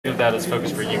Of that is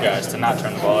focus for you guys to not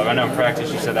turn the ball over. I know in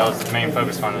practice you said that was the main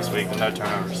focus on this week, with no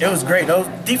turnovers. It was great. Those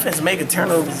defense making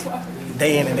turnovers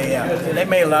day in and day out. And they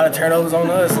made a lot of turnovers on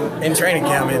us in training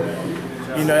camp.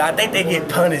 And, you know, I think they get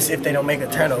punished if they don't make a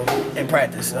turnover in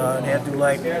practice. They have to do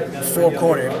like four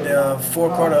quarter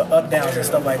up downs and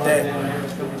stuff like that.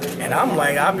 And I'm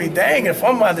like, I'll be dang if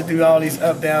I'm about to do all these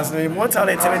up downs. I mean, one time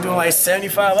they tell me doing like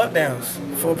 75 up downs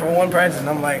for one practice, and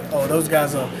I'm like, oh, those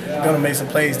guys are gonna make some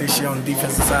plays this year on the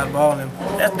defensive side of the ball.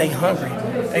 And they hungry.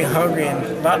 They hungry, and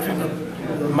a lot of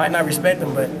people might not respect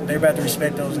them, but they're about to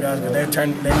respect those guys because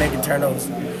they're making turnovers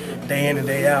day in and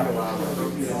day out.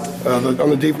 On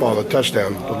the deep ball, the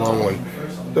touchdown, the long one.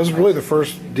 That was really the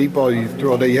first deep ball you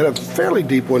threw all day. You had a fairly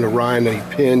deep one to Ryan that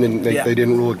he pinned, and they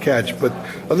didn't rule a catch. But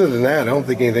other than that, I don't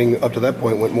think anything up to that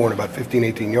point went more than about 15,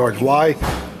 18 yards. Why,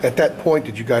 at that point,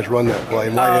 did you guys run that play?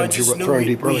 And why didn't you throw him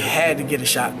deep early? We had to get a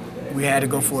shot. We had to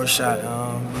go for a shot.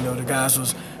 You know, the guys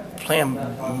was playing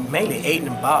mainly 8 in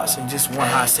the box and just one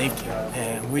high safety.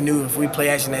 And we knew if we play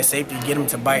action that safety, get them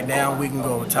to bite down, we can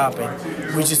go over top.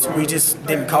 And we just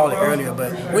didn't call it earlier,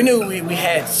 but we knew we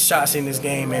had shots in this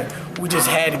game, and we just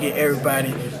had to get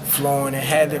everybody flowing and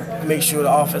had to make sure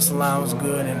the offensive line was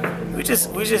good. And we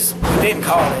didn't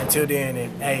call it until then,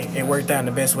 and hey, it worked out in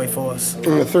the best way for us.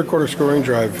 In the third quarter scoring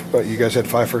drive, you guys had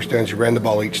 5 first downs. You ran the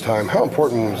ball each time. How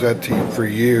important was that for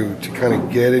you to kind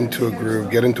of get into a groove,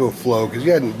 get into a flow, because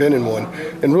you hadn't been in one,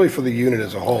 and really for the unit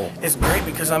as a whole? It's great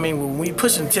because, I mean, when we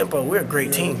push in tempo, we're a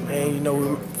great team. And, you know,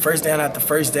 we're first down after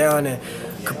first down and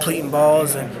completing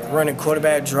balls and running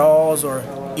quarterback draws or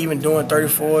even doing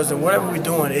 34s and whatever we're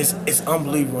doing, it's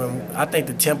unbelievable. And I think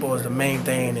the tempo is the main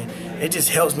thing, and it just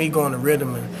helps me go in the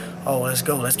rhythm and, oh, let's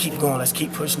go, let's keep going, let's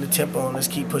keep pushing the tempo, and let's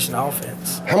keep pushing the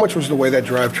offense. How much was the way that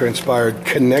drive transpired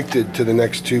connected to the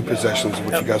next 2 possessions,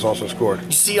 which you guys also scored?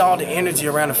 You see all the energy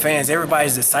around the fans.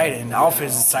 Everybody's excited, and the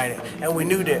offense is excited. And we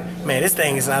knew that, man, this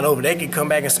thing is not over. They could come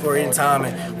back and score anytime,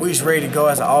 and we was ready to go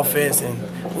as an offense,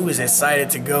 and we was excited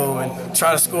to go and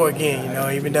try to score again, you know,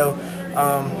 even though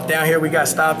down here we got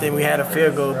stopped and we had a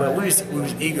field goal, but we was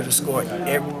eager to score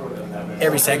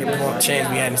every second chance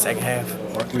we had in the second half.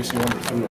 Marquise,